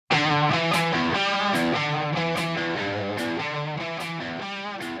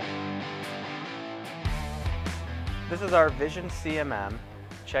is our Vision CMM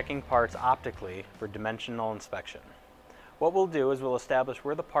checking parts optically for dimensional inspection. What we'll do is we'll establish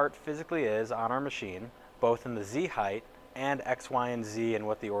where the part physically is on our machine, both in the Z height and X, Y, and Z and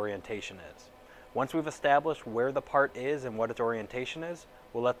what the orientation is. Once we've established where the part is and what its orientation is,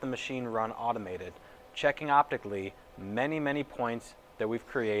 we'll let the machine run automated, checking optically many points that we've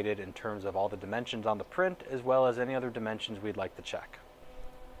created in terms of all the dimensions on the print as well as any other dimensions we'd like to check.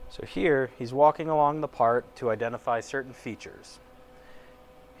 So here he's walking along the part to identify certain features.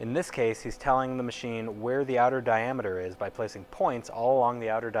 In this case, he's telling the machine where the outer diameter is by placing points all along the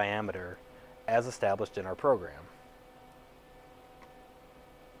outer diameter as established in our program.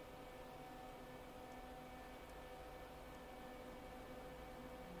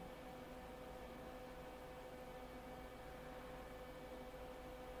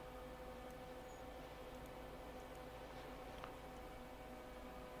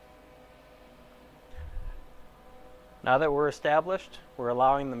 Now that we're established, we're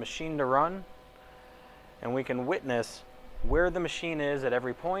allowing the machine to run, and we can witness where the machine is at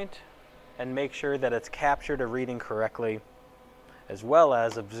every point and make sure that it's captured a reading correctly, as well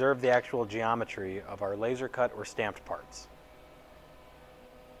as observe the actual geometry of our laser cut or stamped parts.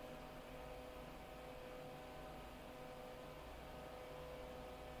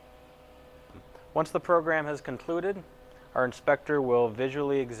 Once the program has concluded, our inspector will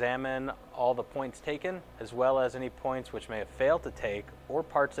visually examine all the points taken, as well as any points which may have failed to take or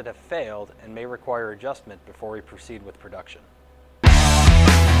parts that have failed and may require adjustment before we proceed with production.